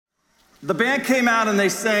The band came out and they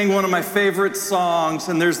sang one of my favorite songs,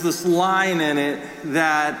 and there's this line in it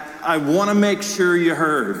that I want to make sure you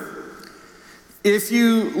heard. If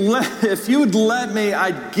you would let me,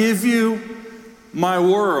 I'd give you my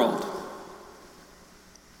world.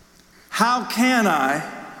 How can I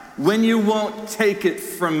when you won't take it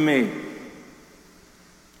from me?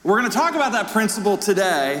 We're going to talk about that principle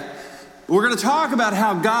today. We're going to talk about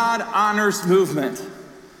how God honors movement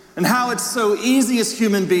and how it's so easy as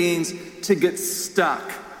human beings to get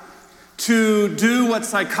stuck, to do what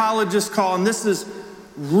psychologists call, and this is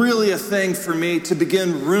really a thing for me, to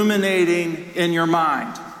begin ruminating in your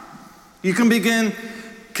mind. You can begin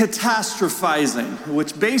catastrophizing,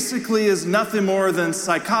 which basically is nothing more than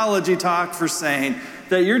psychology talk for saying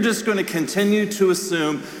that you're just going to continue to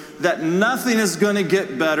assume that nothing is going to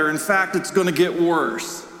get better. In fact, it's going to get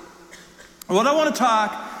worse. What I want to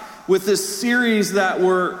talk with this series that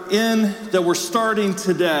we're starting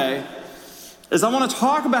today is I want to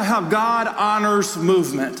talk about how God honors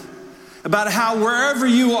movement, about how wherever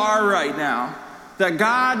you are right now, that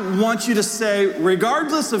God wants you to say,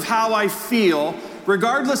 regardless of how I feel,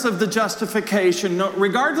 regardless of the justification,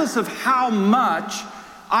 regardless of how much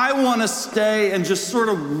I want to stay and just sort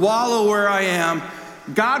of wallow where I am,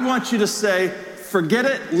 God wants you to say, forget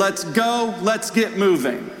it, let's go, let's get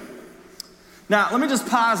moving. Now, let me just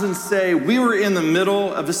pause and say, we were in the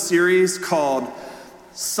middle of a series called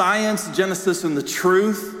Science, Genesis, and the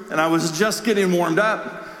Truth, and I was just getting warmed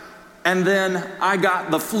up, and then I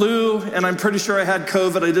got the flu, and I'm pretty sure I had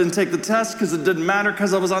COVID. I didn't take the test because it didn't matter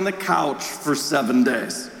because I was on the couch for 7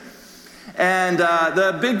 days. And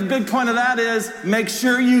the big point of that is make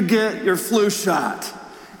sure you get your flu shot.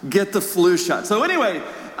 Get the flu shot. So anyway,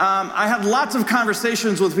 I had lots of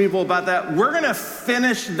conversations with people about that. We're going to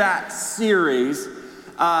finish that series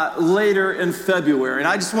later in February. And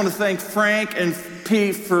I just want to thank Frank and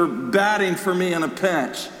Pete for batting for me in a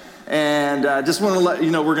pinch. And just want to let you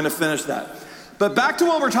know we're going to finish that. But back to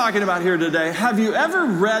what we're talking about here today. Have you ever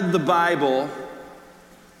read the Bible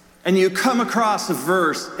and you come across a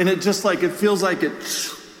verse and it feels like it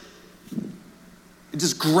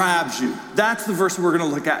just grabs you? That's the verse we're going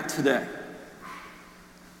to look at today.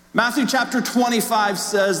 Matthew chapter 25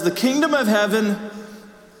 says, the kingdom of heaven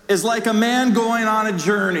is like a man going on a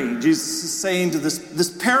journey. Jesus is saying to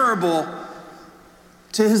this parable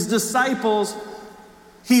to his disciples.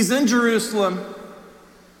 He's in Jerusalem.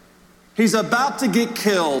 He's about to get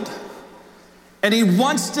killed. And he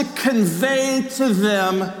wants to convey to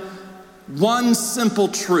them one simple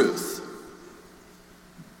truth.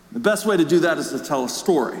 The best way to do that is to tell a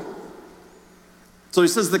story. So he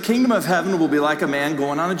says, the kingdom of heaven will be like a man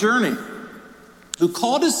going on a journey, who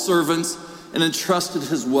called his servants and entrusted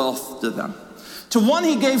his wealth to them. To one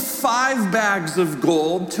he gave 5 bags of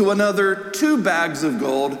gold, to another 2 bags of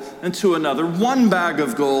gold, and to another 1 bag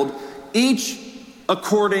of gold, each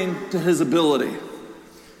according to his ability.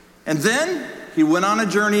 And then he went on a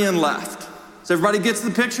journey and left. So everybody gets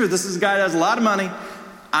the picture. This is a guy that has a lot of money.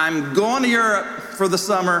 I'm going to Europe for the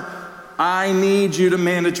summer. I need you to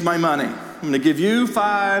manage my money. I'm going to give you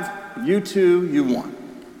 5, you 2, you 1.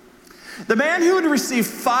 The man who had received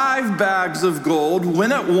 5 bags of gold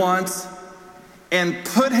went at once and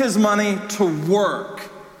put his money to work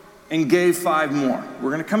and gave 5 more. We're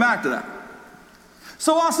going to come back to that.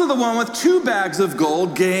 So also the one with 2 bags of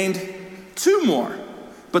gold gained 2 more.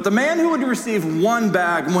 But the man who had received 1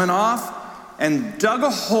 bag went off and dug a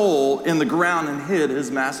hole in the ground and hid his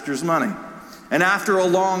master's money. And after a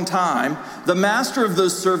long time, the master of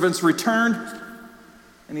those servants returned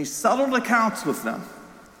and he settled accounts with them.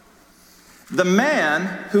 The man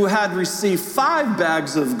who had received 5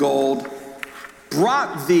 bags of gold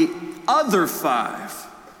brought the other 5.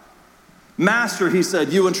 Master, he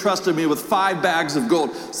said, you entrusted me with 5 bags of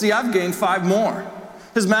gold. See, I've gained 5 more.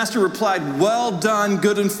 His master replied, well done,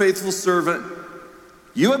 good and faithful servant.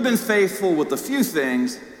 You have been faithful with a few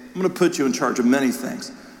things. I'm going to put you in charge of many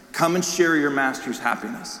things. Come and share your master's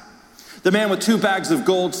happiness. The man with 2 bags of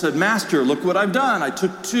gold said, Master, look what I've done. I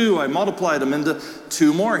took 2, I multiplied them into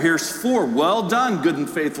 2 more. Here's 4. Well done, good and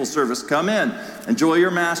faithful servant. Come in, enjoy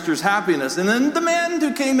your master's happiness. And then the man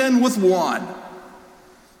who came in with 1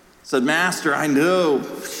 said, Master, I know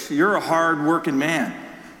you're a hard-working man.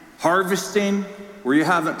 Harvesting where you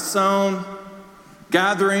haven't sown,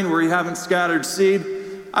 gathering where you haven't scattered seed.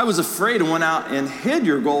 I was afraid and went out and hid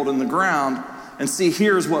your gold in the ground. And see,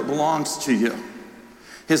 here's what belongs to you.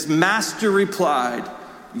 His master replied,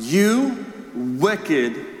 you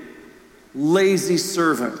wicked, lazy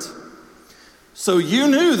servant. So you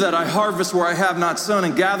knew that I harvest where I have not sown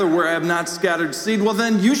and gather where I have not scattered seed. Well,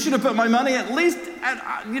 then you should have put my money, at least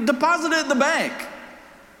deposited it in the bank.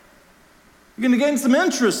 You're going to gain some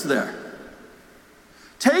interest there.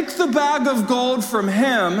 Take the bag of gold from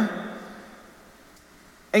him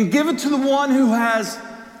and give it to the one who has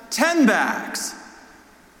 10 bags.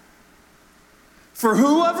 For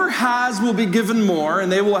whoever has will be given more,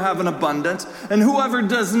 and they will have an abundance. And whoever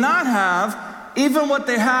does not have, even what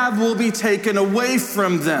they have will be taken away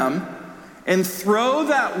from them. And throw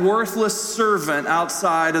that worthless servant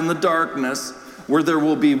outside in the darkness, where there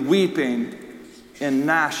will be weeping and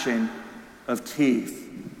gnashing of teeth.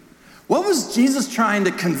 What was Jesus trying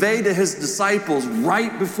to convey to his disciples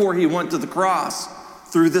right before he went to the cross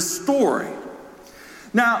through this story?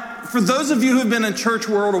 Now, for those of you who've been in church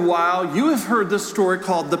world a while, you have heard this story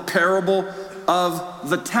called the parable of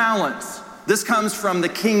the talents. This comes from the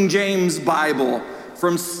King James Bible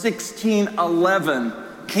from 1611.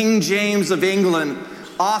 King James of England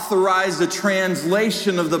authorized a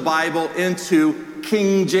translation of the Bible into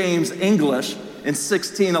King James English in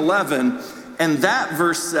 1611. And that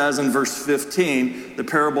verse says in verse 15, the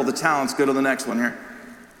parable of the talents. Go to the next one here.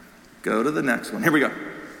 Go to the next one. Here we go.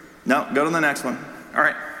 No, go to the next one. All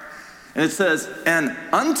right. And it says, and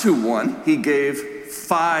unto one he gave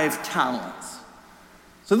 5 talents.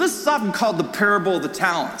 So this is often called the parable of the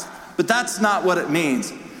talents, but that's not what it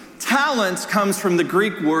means. Talents comes from the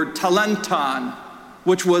Greek word talenton,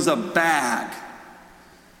 which was a bag.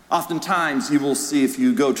 Oftentimes you will see, if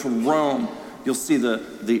you go to Rome, you'll see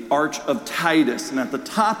the Arch of Titus, and at the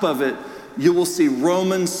top of it, you will see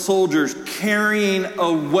Roman soldiers carrying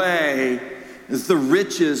away the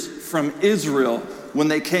riches from Israel when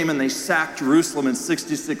they came and they sacked Jerusalem in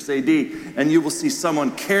 66 AD. And you will see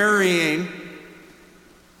someone carrying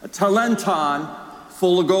a talenton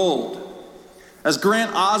full of gold. As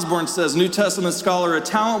Grant Osborne says, New Testament scholar, a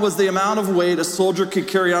talent was the amount of weight a soldier could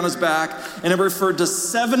carry on his back, and it referred to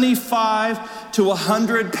 75 to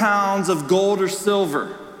 100 pounds of gold or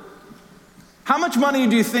silver. How much money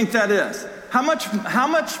do you think that is? How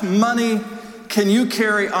much money can you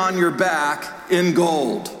carry on your back in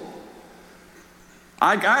gold?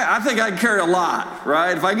 I think I carry a lot,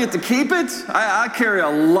 right? If I get to keep it, I carry a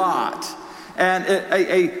lot. And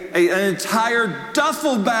an entire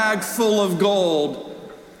duffel bag full of gold.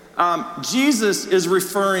 Jesus is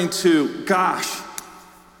referring to, gosh,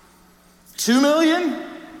 2 million,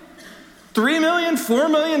 3 million, 4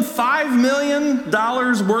 million, $5 million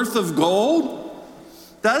worth of gold.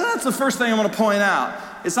 That's the first thing I want to point out.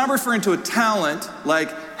 It's not referring to a talent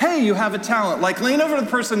like, hey, you have a talent. Like, lean over to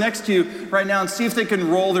the person next to you right now and see if they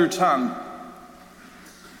can roll their tongue.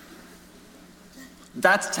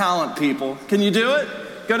 That's talent, people. Can you do it?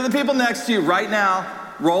 Go to the people next to you right now.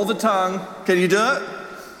 Roll the tongue. Can you do it?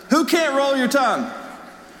 Who can't roll your tongue?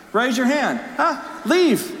 Raise your hand.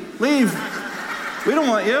 Leave. We don't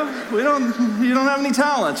want you. You don't have any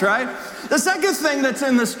talents, right? The second thing that's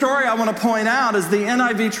in the story I want to point out is the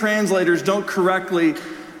NIV translators don't correctly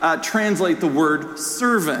translate the word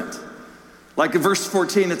servant. Like in verse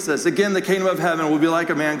 14 it says, again, the kingdom of heaven will be like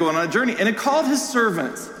a man going on a journey. And it called his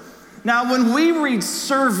servants. Now, when we read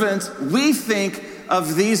servants, we think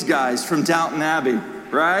of these guys from Downton Abbey,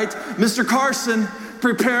 right? Mr. Carson,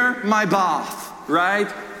 prepare my bath,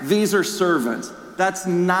 right? These are servants. That's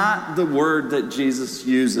not the word that Jesus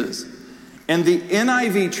uses. And the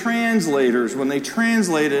NIV translators, when they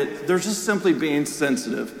translate it, they're just simply being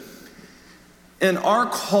sensitive. In our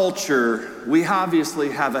culture, we obviously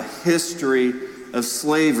have a history of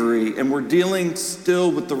slavery, and we're dealing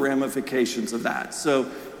still with the ramifications of that. So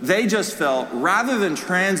they just felt, rather than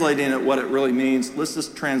translating it what it really means, let's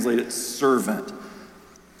just translate it servant.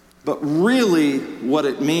 But really what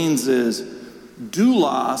it means is,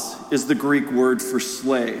 doulos is the Greek word for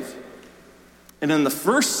slave. And in the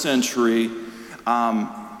first century,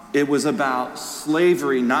 it was about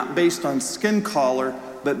slavery, not based on skin color,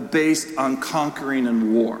 but based on conquering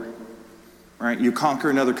and war. Right? You conquer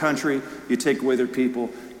another country, you take away their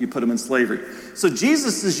people, you put them in slavery. So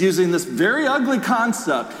Jesus is using this very ugly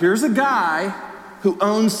concept. Here's a guy who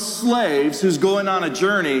owns slaves, who's going on a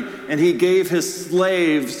journey, and he gave his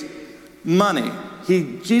slaves money.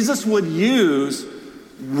 Jesus would use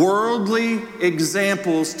worldly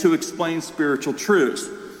examples to explain spiritual truths.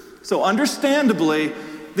 So understandably,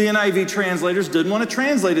 the NIV translators didn't want to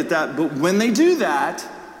translate it that, but when they do that,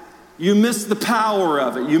 you miss the power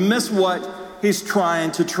of it. You miss what he's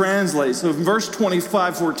trying to translate. So in verse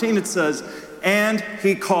 25:14 it says, and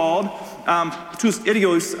he called tous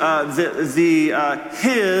idios,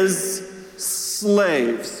 his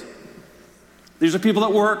slaves. These are people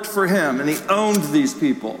that worked for him, and he owned these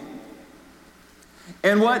people.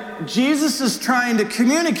 And what Jesus is trying to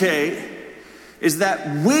communicate is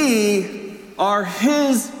that we are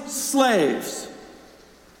his slaves.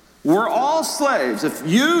 We're all slaves. If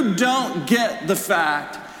you don't get the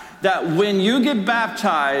fact that when you get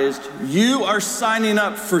baptized, you are signing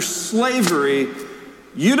up for slavery,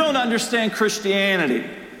 you don't understand Christianity.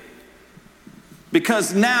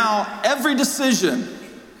 Because now every decision,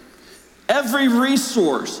 every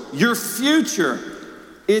resource, your future,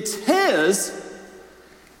 it's his.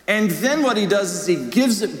 And then what he does is he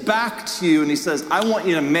gives it back to you and he says, I want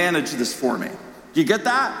you to manage this for me. Do you get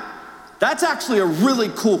that? That's actually a really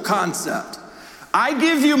cool concept. I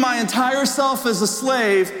give you my entire self as a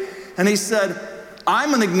slave, and he said,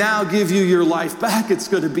 I'm gonna now give you your life back. It's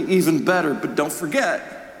gonna be even better, but don't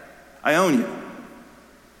forget, I own you.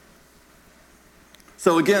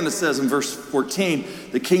 So again, it says in verse 14,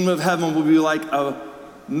 the kingdom of heaven will be like a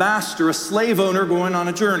master, a slave owner going on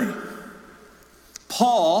a journey.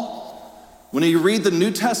 Paul, when you read the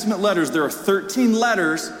New Testament letters, there are 13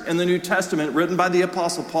 letters in the New Testament written by the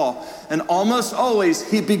Apostle Paul, and almost always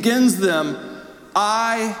he begins them,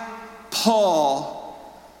 I, Paul,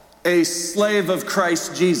 a slave of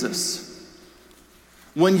Christ Jesus.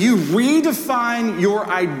 When you redefine your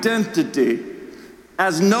identity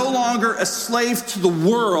as no longer a slave to the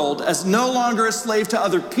world, as no longer a slave to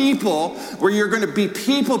other people, where you're going to be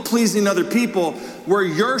people-pleasing other people, where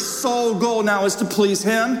your sole goal now is to please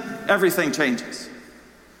him, everything changes.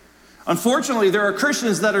 Unfortunately, there are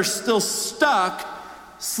Christians that are still stuck,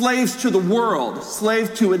 slaves to the world,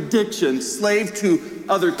 slave to addiction, slave to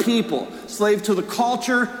other people, slave to the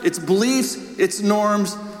culture, its beliefs, its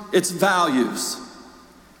norms, its values.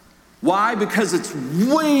 Why? Because it's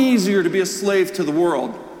way easier to be a slave to the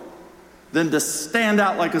world than to stand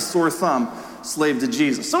out like a sore thumb, slave to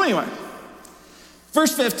Jesus. So anyway,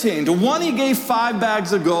 verse 15, to one he gave 5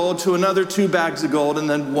 bags of gold, to another 2 bags of gold, and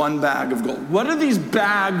then 1 bag of gold. What do these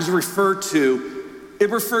bags refer to? It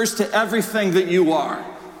refers to everything that you are.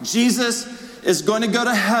 Jesus is going to go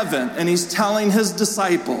to heaven, and he's telling his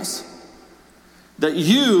disciples that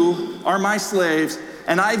you are my slaves,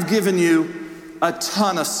 and I've given you a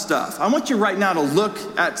ton of stuff. I want you right now to look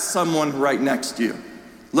at someone right next to you.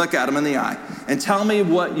 Look at them in the eye and tell me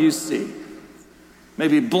what you see.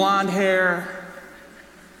 Maybe blonde hair,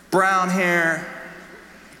 brown hair.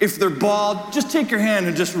 If they're bald, just take your hand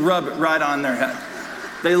and just rub it right on their head.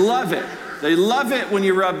 They love it. They love it when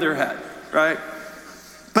you rub their head, right?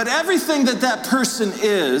 But everything that that person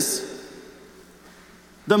is,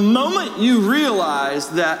 the moment you realize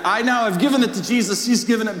that I now have given it to Jesus, he's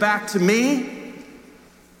given it back to me,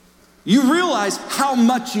 you realize how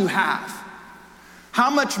much you have, how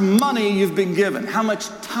much money you've been given, how much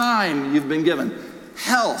time you've been given,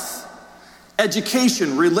 health,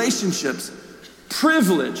 education, relationships,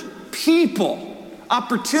 privilege, people,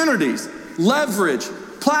 opportunities, leverage,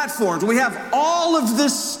 platforms. We have all of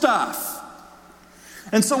this stuff.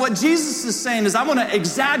 And so what Jesus is saying is, I want to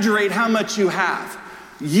exaggerate how much you have.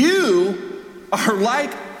 You are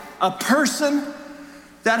like a person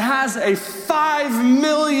that has a $5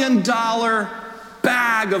 million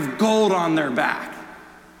bag of gold on their back.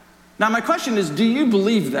 Now my question is, do you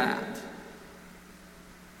believe that?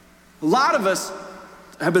 A lot of us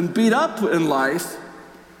have been beat up in life,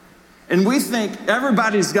 and we think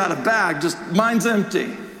everybody's got a bag, just mine's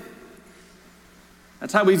empty.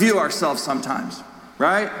 That's how we view ourselves sometimes,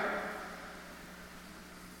 right?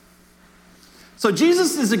 So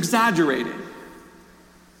Jesus is exaggerating.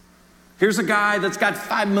 Here's a guy that's got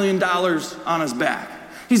 $5 million on his back.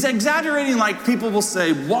 He's exaggerating like people will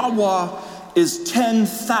say, Wawa is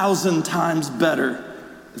 10,000 times better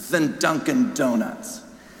than Dunkin' Donuts.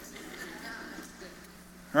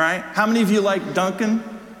 Right? How many of you like Dunkin'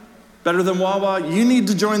 better than Wawa? You need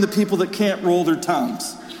to join the people that can't roll their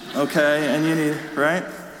tongues, okay? And you need, right?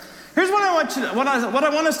 Here's what I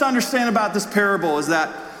want us to understand about this parable is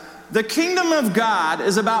that the kingdom of God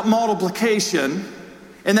is about multiplication,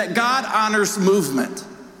 and that God honors movement.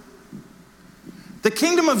 The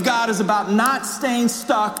kingdom of God is about not staying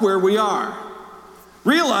stuck where we are.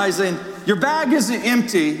 Realizing your bag isn't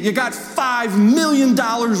empty, you got $5 million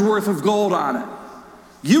worth of gold on it.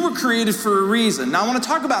 You were created for a reason. Now I want to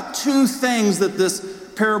talk about 2 things that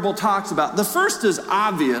this parable talks about. The first is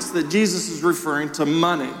obvious, that Jesus is referring to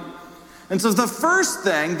money. And so the first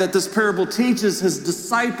thing that this parable teaches his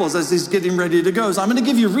disciples as he's getting ready to go is, I'm going to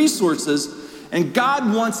give you resources, and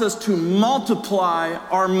God wants us to multiply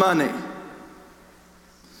our money.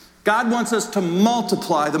 God wants us to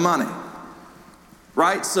multiply the money,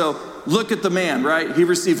 right? So look at the man, right? He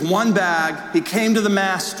received 1 bag. He came to the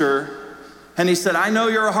master, and he said, I know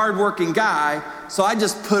you're a hardworking guy, so I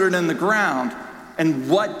just put it in the ground. And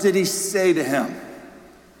what did he say to him?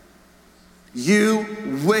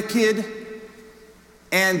 You wicked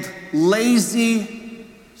and lazy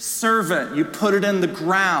servant. You put it in the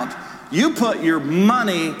ground. You put your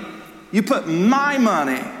money, you put my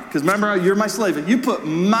money, because remember, you're my slave. You put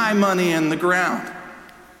my money in the ground,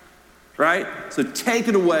 right? So take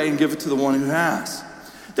it away and give it to the one who has.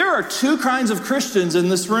 There are two kinds of Christians in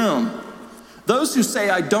this room. Those who say,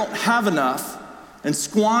 I don't have enough, and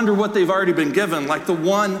squander what they've already been given, like the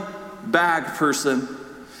one bag person.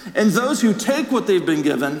 And those who take what they've been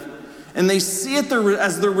given, and they see it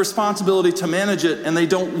as their responsibility to manage it, and they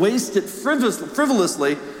don't waste it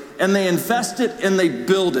frivolously, and they invest it and they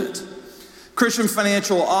build it. Christian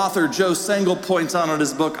financial author Joe Sengel points out in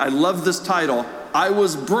his book, I love this title, I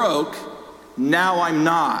Was Broke, Now I'm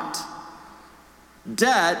Not.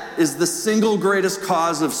 Debt is the single greatest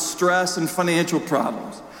cause of stress and financial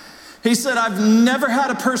problems. He said, I've never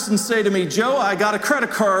had a person say to me, Joe, I got a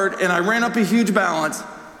credit card and I ran up a huge balance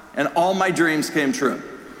and all my dreams came true.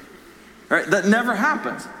 Right? That never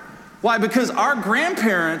happens. Why? Because our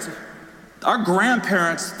grandparents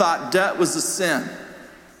thought debt was a sin.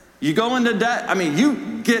 You go into debt,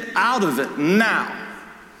 you get out of it now.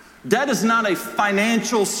 Debt is not a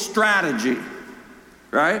financial strategy,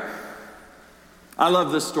 right? I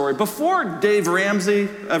love this story. Before Dave Ramsey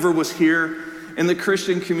ever was here in the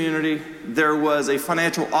Christian community, there was a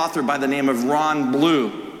financial author by the name of Ron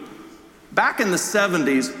Blue. Back in the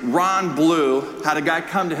 70s, Ron Blue had a guy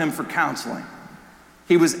come to him for counseling.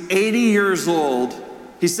 He was 80 years old.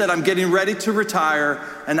 He said, I'm getting ready to retire,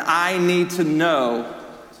 and I need to know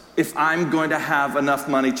if I'm going to have enough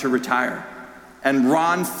money to retire. And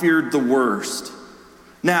Ron feared the worst.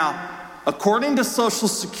 Now, according to Social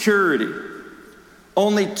Security,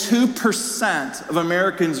 only 2% of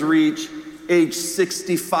Americans reach age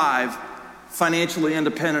 65 financially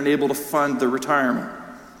independent and able to fund their retirement.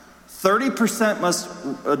 30% must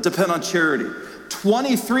depend on charity.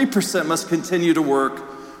 23% must continue to work.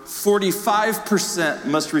 45%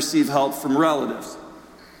 must receive help from relatives.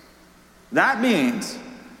 That means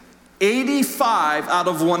 85 out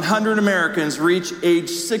of 100 Americans reach age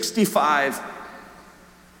 65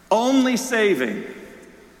 only saving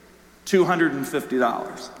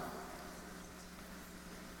 $250.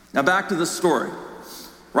 Now back to the story.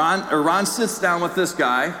 Ron sits down with this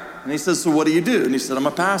guy and he says, so what do you do? And he said, I'm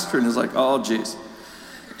a pastor. And he's like, oh, geez.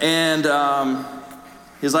 And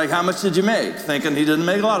he's like, how much did you make? Thinking he didn't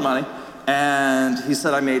make a lot of money. And he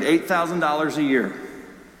said, I made $8,000 a year.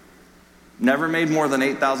 Never made more than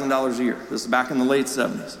 $8,000 a year. This is back in the late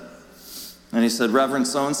 70s. And he said, Reverend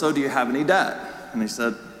so-and-so, do you have any debt? And he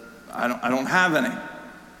said, I don't have any.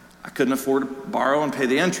 I couldn't afford to borrow and pay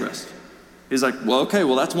the interest. He's like, well, okay,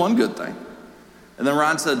 well, that's one good thing. And then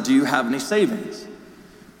Ron said, do you have any savings?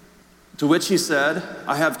 To which he said,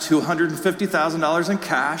 I have $250,000 in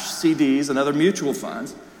cash, CDs, and other mutual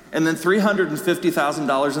funds, and then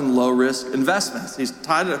 $350,000 in low-risk investments. He's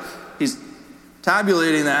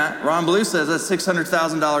tabulating that. Ron Blue says that's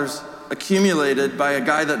 $600,000 accumulated by a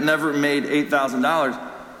guy that never made $8,000.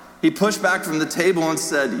 He pushed back from the table and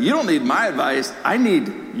said, you don't need my advice, I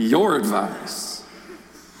need your advice.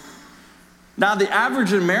 Now, the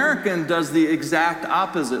average American does the exact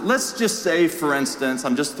opposite. Let's just say, for instance,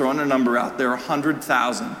 I'm just throwing a number out there,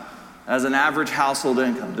 100,000 as an average household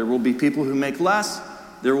income. There will be people who make less.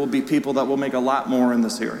 There will be people that will make a lot more in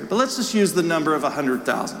this area. But let's just use the number of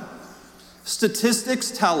 100,000.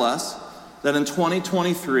 Statistics tell us that in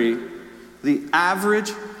 2023, the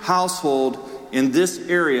average household in this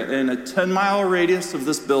area, in a 10-mile radius of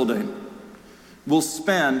this building, will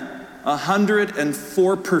spend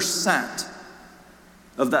 104%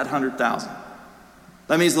 of that 100,000.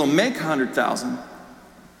 That means they'll make 100,000,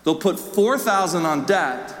 they'll put 4,000 on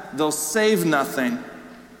debt, they'll save nothing,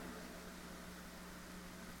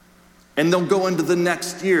 and they'll go into the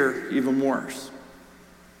next year even worse.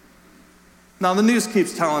 Now, the news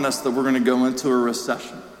keeps telling us that we're going to go into a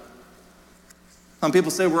recession. Some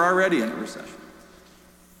people say we're already in a recession.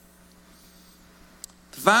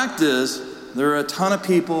 The fact is, there are a ton of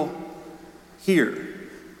people here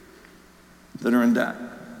that are in debt,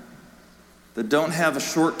 that don't have a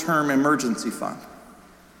short-term emergency fund,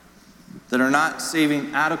 that are not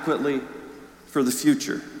saving adequately for the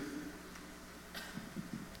future,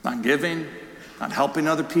 not giving, not helping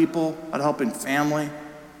other people, not helping family.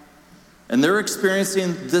 And they're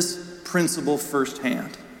experiencing this principle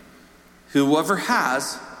firsthand. Whoever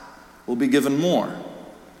has will be given more,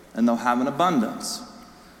 and they'll have an abundance.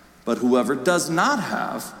 But whoever does not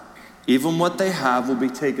have, even what they have will be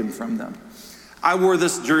taken from them. I wore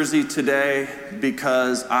this jersey today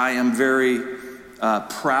because I am very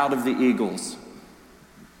proud of the Eagles.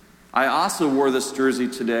 I also wore this jersey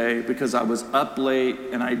today because I was up late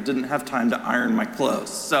and I didn't have time to iron my clothes.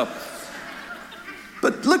 So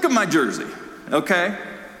But look at my jersey, okay?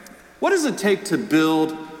 What does it take to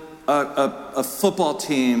build a football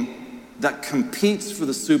team that competes for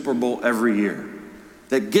the Super Bowl every year,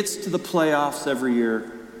 that gets to the playoffs every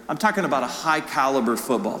year? I'm talking about a high caliber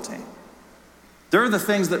football team. There are the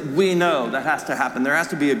things that we know that has to happen. There has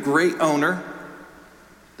to be a great owner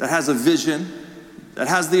that has a vision, that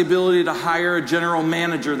has the ability to hire a general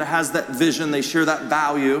manager that has that vision, they share that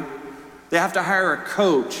value. They have to hire a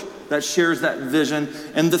coach that shares that vision,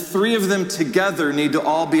 and the three of them together need to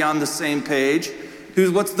all be on the same page.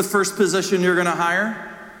 What's the first position you're gonna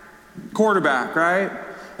hire? Quarterback, right?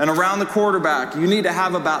 And around the quarterback, you need to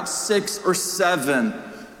have about 6 or 7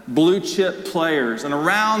 blue chip players. And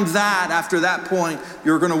around that, after that point,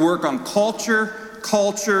 you're gonna work on culture.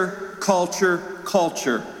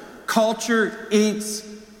 Culture eats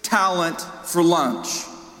talent for lunch.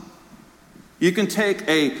 You can take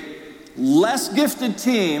a less gifted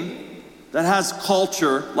team that has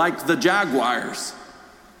culture, like the Jaguars,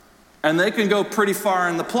 and they can go pretty far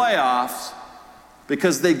in the playoffs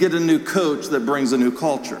because they get a new coach that brings a new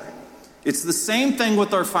culture. It's the same thing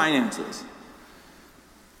with our finances.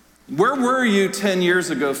 Where were you 10 years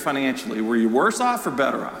ago financially? Were you worse off or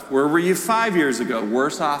better off? Where were you 5 years ago?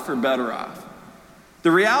 Worse off or better off?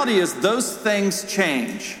 The reality is those things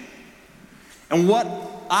change. And what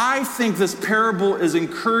I think this parable is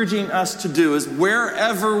encouraging us to do is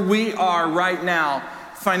wherever we are right now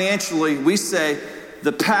financially, we say,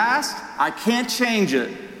 the past, I can't change it.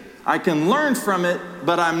 I can learn from it,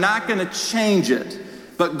 but I'm not going to change it.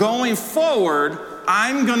 But going forward,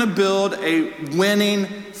 I'm going to build a winning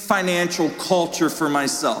financial culture for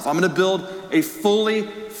myself. I'm going to build a fully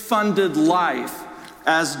funded life,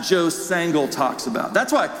 as Joe Sangl talks about.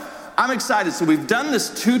 That's why I'm excited. So we've done this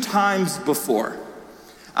 2 times before.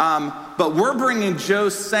 But we're bringing Joe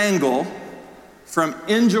Sangl from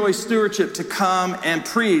Enjoy Stewardship to come and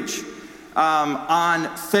preach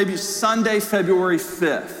on Sunday, February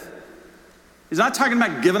 5th. He's not talking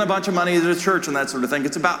about giving a bunch of money to the church and that sort of thing.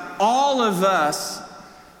 It's about all of us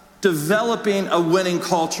developing a winning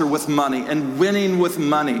culture with money and winning with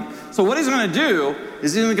money. So what he's going to do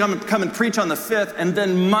is he's going to come and preach on the 5th, and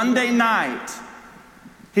then Monday night,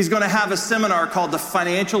 he's going to have a seminar called the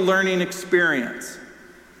Financial Learning Experience.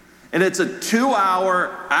 And it's a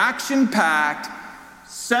 2-hour, action-packed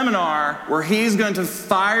seminar where he's going to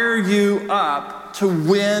fire you up to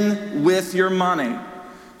win with your money,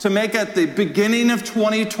 to make at the beginning of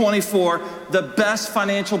 2024 the best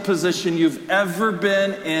financial position you've ever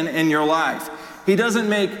been in your life. He doesn't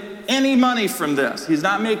make any money from this. He's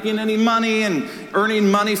not making any money and earning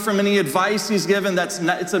money from any advice he's given.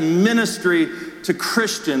 It's a ministry to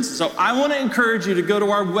Christians. So I want to encourage you to go to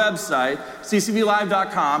our website,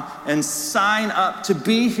 ccvlive.com, and sign up to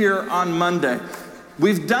be here on Monday.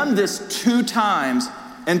 We've done this 2 times,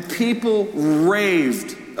 and people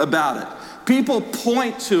raved about it. People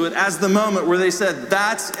point to it as the moment where they said,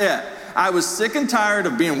 that's it. I was sick and tired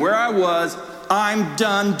of being where I was. I'm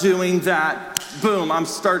done doing that. Boom, I'm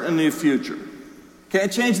starting a new future.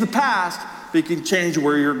 Can't change the past, but you can change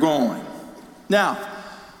where you're going. Now,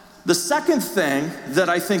 the second thing that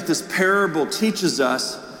I think this parable teaches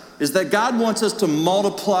us is that God wants us to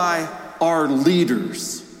multiply our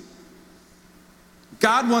leaders.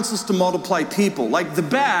 God wants us to multiply people. Like the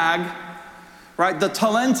bag, right? The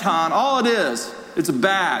talenton, all it is, it's a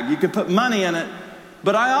bag. You can put money in it.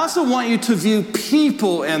 But I also want you to view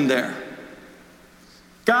people in there.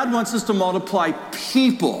 God wants us to multiply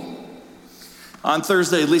people. On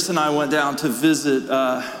Thursday, Lisa and I went down to visit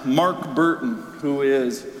Mark Burton, who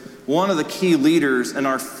is one of the key leaders in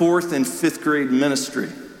our 4th and 5th grade ministry.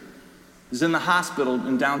 He's in the hospital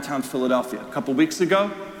in downtown Philadelphia. A couple weeks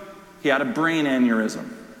ago, he had a brain aneurysm.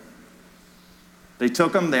 They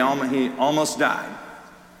took him, he almost died.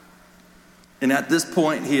 And at this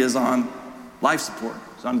point, he is on life support.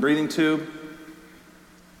 He's on breathing tube.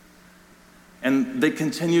 And they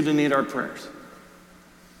continue to need our prayers.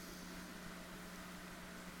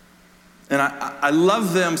 And I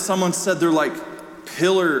love them. Someone said they're like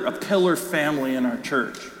a pillar family in our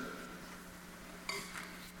church.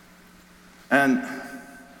 And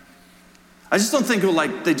I just don't think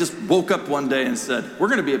like they just woke up one day and said, we're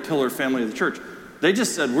going to be a pillar family of the church. They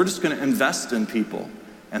just said, we're just going to invest in people.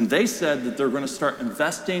 And they said that they're going to start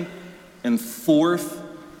investing in 4th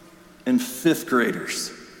and 5th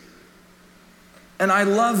graders. And I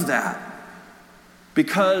love that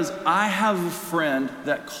because I have a friend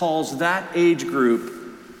that calls that age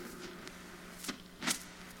group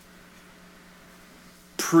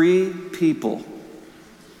pre-people.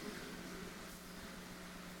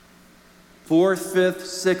 4th, 5th,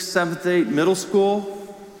 6th, 7th, 8th, middle school.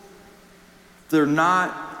 they're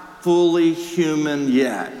not fully human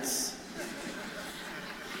yet.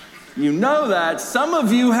 You know that. Some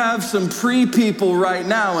of you have some pre-people right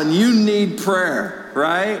now and you need prayer,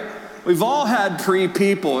 right? We've all had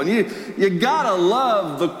pre-people, and you gotta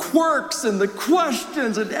love the quirks and the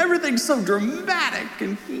questions, and everything's so dramatic,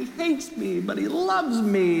 and he hates me, but he loves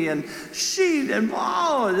me, and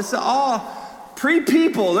it's all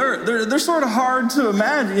pre-people. They're sort of hard to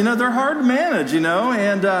imagine, they're hard to manage,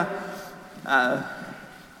 and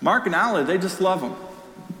Mark and Allie, they just love them.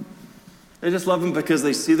 They just love them because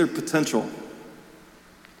they see their potential.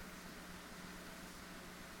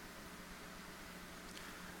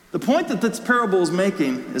 The point that this parable is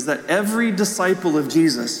making is that every disciple of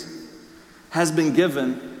Jesus has been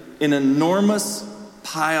given an enormous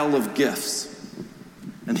pile of gifts.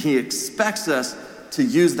 And he expects us to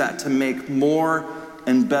use that to make more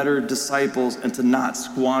and better disciples and to not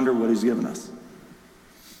squander what he's given us.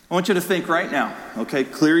 I want you to think right now, okay?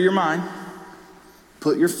 Clear your mind.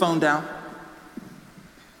 Put your phone down.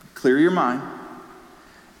 Clear your mind.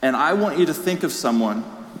 And I want you to think of someone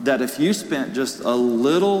that if you spent just a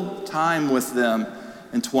little time with them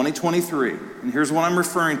in 2023, and here's what I'm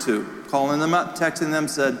referring to, calling them up, texting them,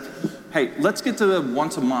 said, hey, let's get to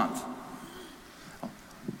once a month.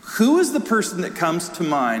 Who is the person that comes to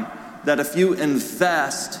mind that if you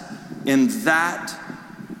invest in that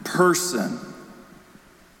person,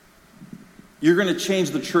 you're going to change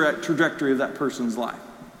the trajectory of that person's life?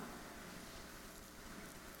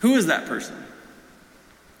 Who is that person?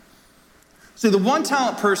 See, the one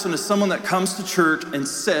talent person is someone that comes to church and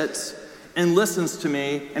sits and listens to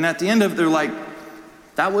me, and at the end of it, they're like,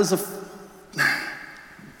 that was a 4.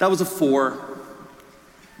 All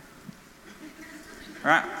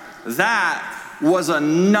right? That was a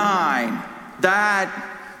 9. That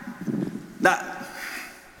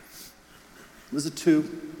was a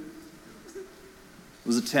 2. It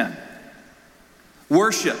was a 10.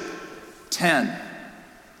 Worship, 10.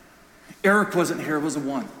 Eric wasn't here, it was a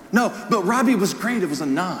 1. No, but Robbie was great, it was a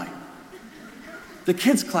 9. The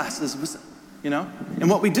kids' classes was, and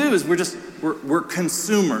what we do is we're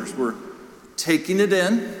consumers. We're taking it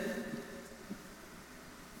in.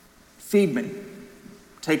 Feed me.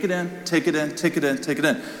 Take it in, take it in, take it in, take it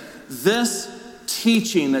in. This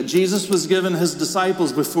teaching that Jesus was giving his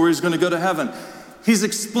disciples before he's going to go to heaven, he's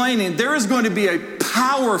explaining there is going to be a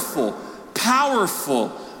powerful,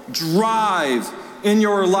 powerful drive in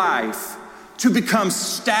your life to become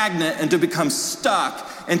stagnant and to become stuck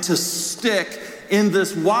and to stick in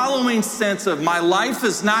this wallowing sense of my life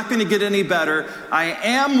is not going to get any better. I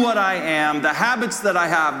am what I am, the habits that I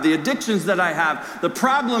have, the addictions that I have, the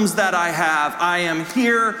problems that I have. I am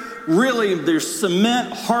here. Really, there's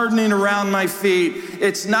cement hardening around my feet.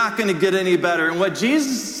 It's not going to get any better. And what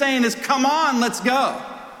Jesus is saying is, come on, let's go.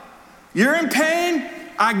 You're in pain?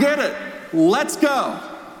 I get it. Let's go.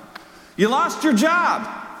 You lost your job?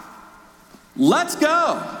 Let's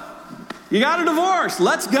go. You got a divorce?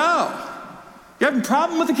 Let's go. You have a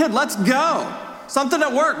problem with a kid? Let's go. Something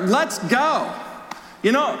at work? Let's go.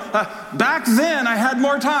 Back then I had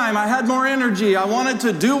more time. I had more energy. I wanted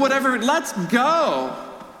to do whatever. Let's go.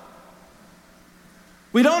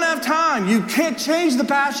 We don't have time. You can't change the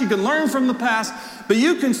past. You can learn from the past. But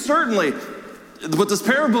you can certainly, what this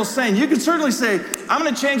parable is saying, you can certainly say, I'm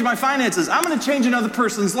going to change my finances. I'm going to change another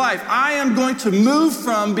person's life. I am going to move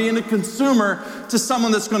from being a consumer to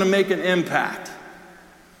someone that's going to make an impact.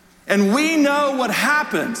 And we know what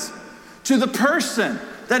happens to the person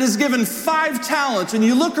that is given 5 talents. And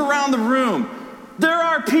you look around the room, there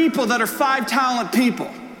are people that are 5-talent people.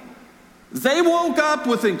 They woke up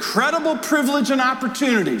with incredible privilege and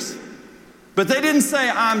opportunities, but they didn't say,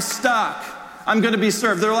 I'm stuck. I'm going to be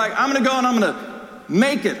served. They're like, I'm going to go and I'm going to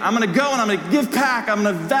make it. I'm going to go and I'm going to give back. I'm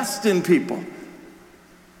going to invest in people.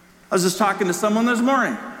 I was just talking to someone this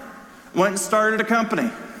morning. Went and started a company.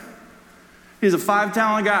 He's a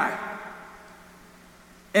 5-talent guy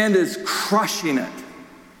and is crushing it.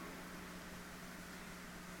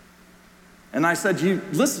 And I said, you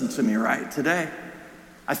listen to me right today.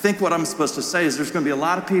 I think what I'm supposed to say is there's going to be a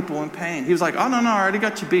lot of people in pain. He was like, oh, no, I already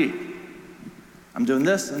got you beat. I'm doing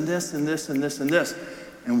this and this and this and this and this.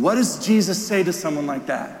 And what does Jesus say to someone like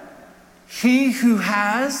that? He who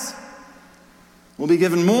has will be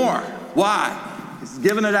given more. Why? He's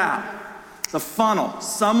giving it out. It's a funnel.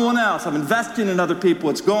 Someone else. I'm investing in other people.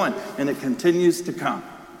 It's going, and it continues to come.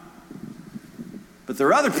 But there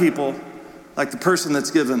are other people, like the person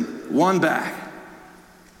that's given 1 bag,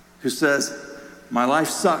 who says, my life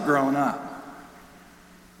sucked growing up.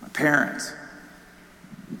 My parents.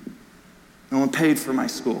 No one paid for my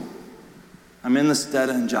school. I'm in this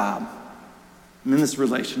dead-end job. I'm in this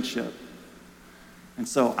relationship. And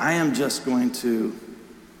so I am just going to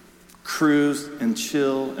cruise and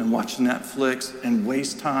chill and watch Netflix and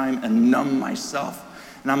waste time and numb myself.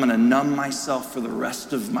 And I'm going to numb myself for the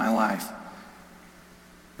rest of my life.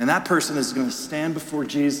 And that person is going to stand before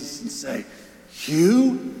Jesus and say,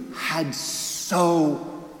 you had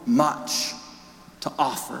so much to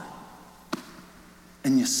offer,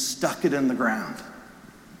 and you stuck it in the ground.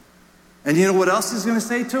 And you know what else he's going to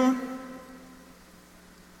say to him?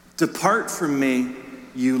 Depart from me,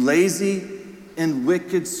 you lazy and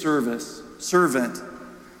wicked servant.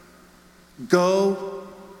 Go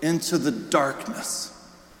into the darkness.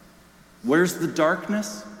 Where's the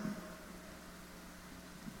darkness?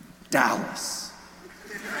 Dallas.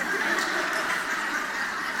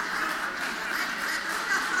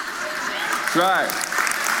 That's right.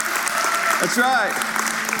 That's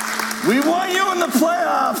right. We want you in the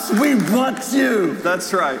playoffs. We want you.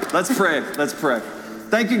 That's right. Let's pray. Let's pray.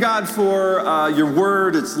 Thank you, God, for your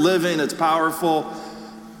word. It's living. It's powerful.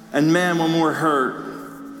 And man, when we're hurt,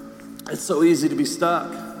 it's so easy to be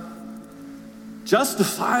stuck.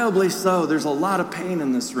 Justifiably so. There's a lot of pain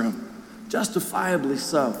in this room. Justifiably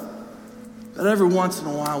so. But every once in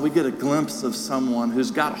a while, we get a glimpse of someone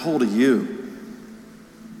who's got a hold of you.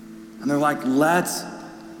 And they're like, let's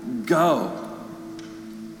go.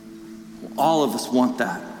 All of us want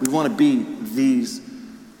that. We want to be these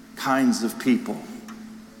kinds of people.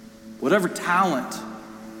 Whatever talent,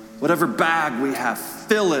 whatever bag we have,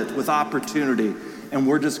 fill it with opportunity, and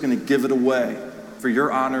we're just going to give it away for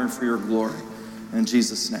your honor and for your glory. In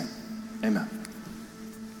Jesus' name, amen.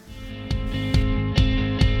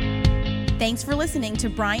 Thanks for listening to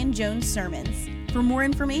Brian Jones Sermons. For more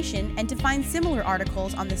information and to find similar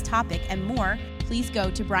articles on this topic and more, please go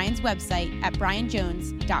to Brian's website at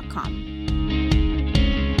brianjones.com.